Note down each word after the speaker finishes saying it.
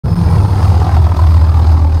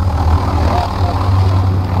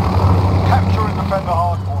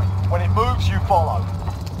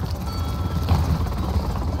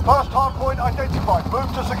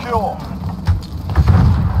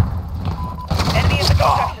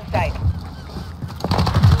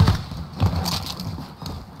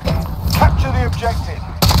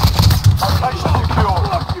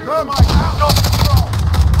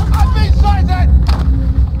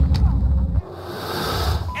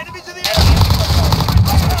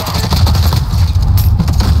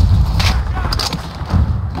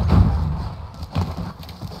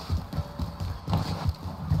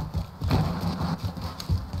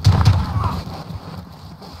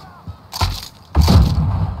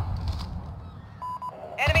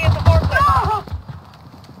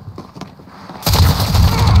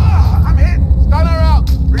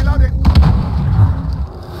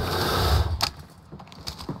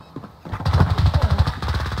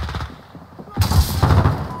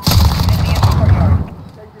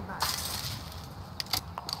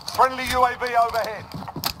Friendly UAV overhead.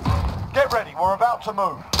 Get ready, we're about to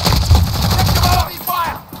move. Take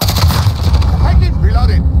fire! Taking!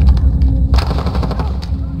 Reloading!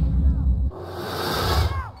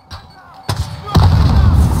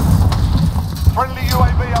 Friendly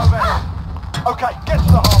UAV overhead. Okay, get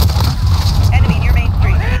to the hard. Enemy near Main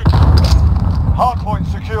Street. Hardpoint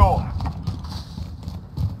secure.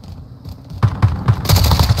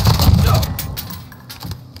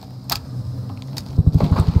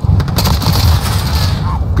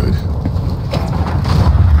 Good.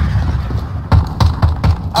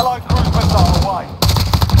 Allied cruise missile away.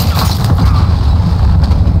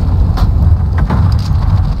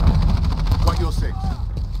 Got your six.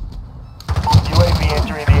 UAV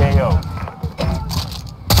entering the AO.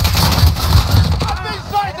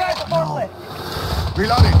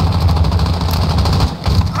 Reloading.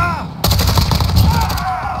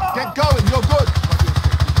 Get going, you're good.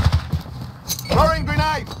 Throwing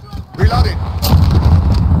grenade. Reloading.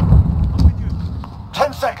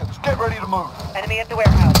 10 seconds, get ready to move. Enemy at the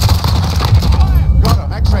warehouse. Got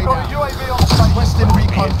him, X-ray Got a down. UAV on station. Western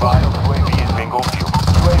recon fire. UAV is bingo fuel.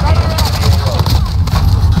 UAV entering the AO.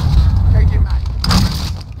 Changing mag.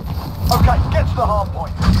 Okay, get to the hard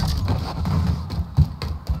point.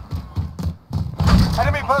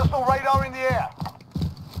 Enemy personal radar in the air.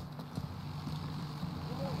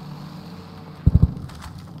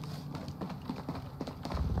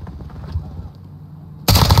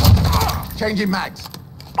 Changing mags.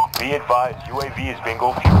 Be advised, UAV is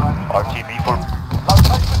bingo fuel. RTB for...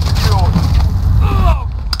 Location secured. Oh,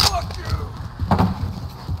 fuck you!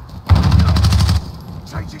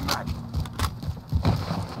 Changing mag.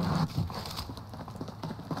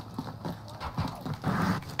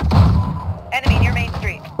 Enemy near Main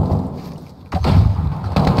Street.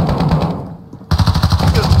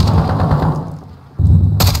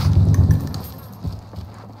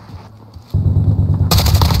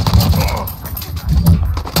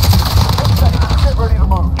 Get ready to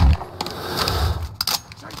move.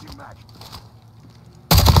 Changing mag.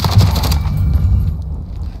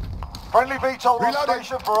 Friendly VTOL on Reloading.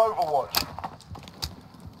 station for Overwatch.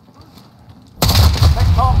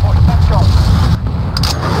 Next hard point, let's go.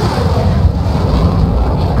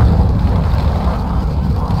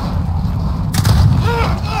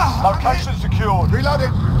 Location secured.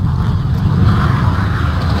 Reloading.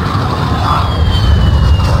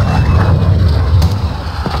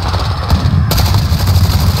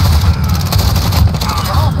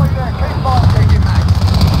 You're halfway there, keep marking. Changing mag.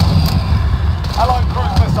 Allied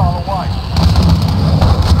cruise missile away.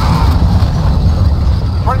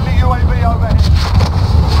 Friendly UAV overhead.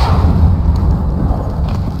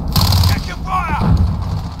 Check your fire!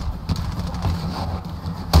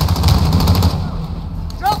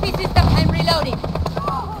 Trophy system, I'm reloading.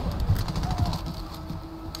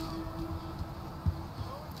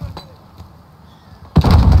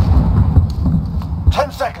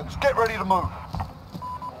 Ten seconds, get ready to move.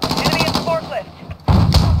 Enemy at the forklift.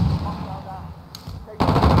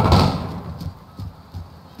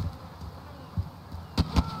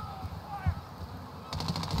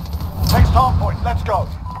 Next hard point, let's go.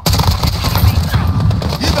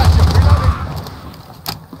 You betcha. Reloading.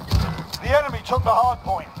 The enemy took the hard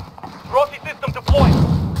point. Rossi system deployed.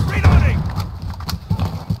 Reloading!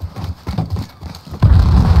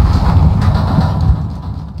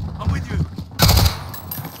 I'm with you.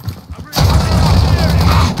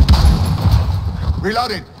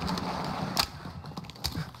 Reloading.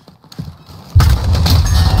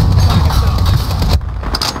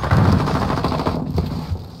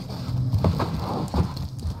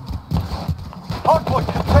 Hard point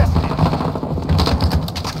contested.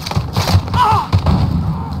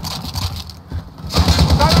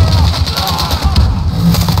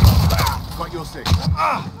 Got your six.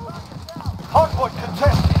 Hard point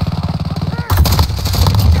contested.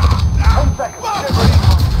 10 seconds, get ready to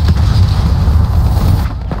move.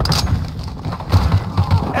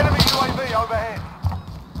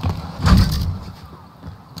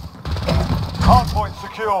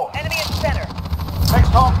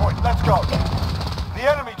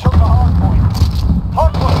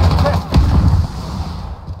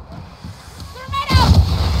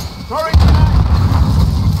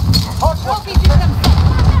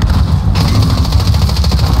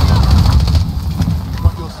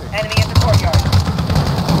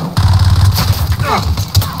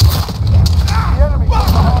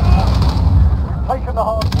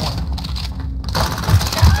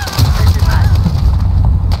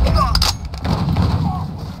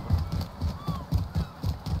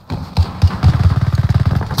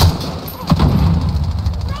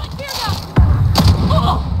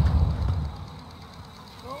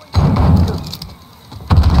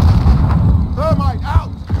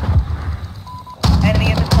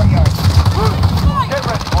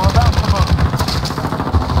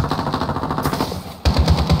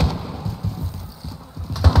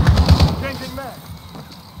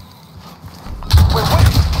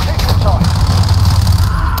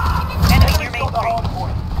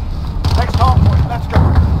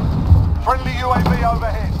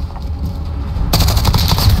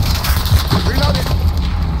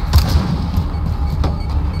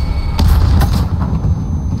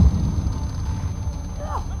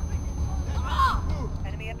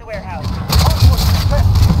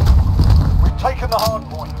 the hard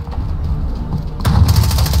point.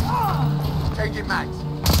 Changing mags.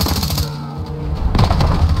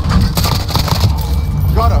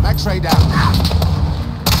 Got him. X-ray down.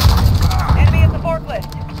 Enemy at the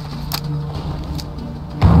forklift.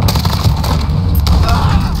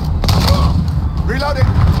 Reloading.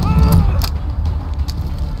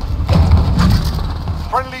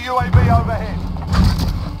 Friendly UAV overhead.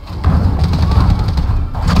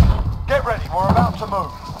 Get ready, we're about to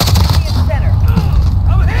move. Enemy in the center.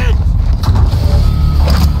 I'm hit!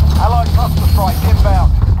 Allied cluster strike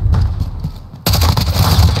inbound.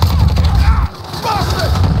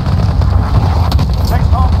 Bastard! Next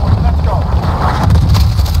hard point, let's go.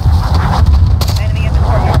 Enemy in the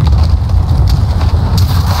courtyard.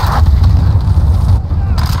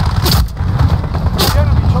 The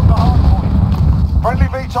enemy took the hard point. Friendly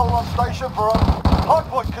VTOL on station for a hard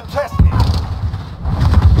point contested.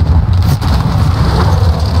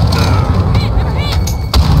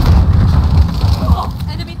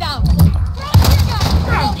 Enemy down.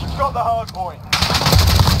 Got the hard point.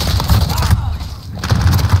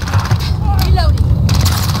 Reloading.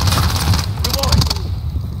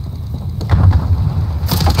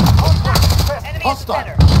 Hard point contested. Enemy in the Hostile.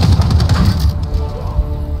 center.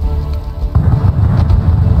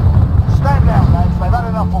 Stand down, lads. They've had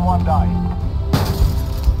enough for one day.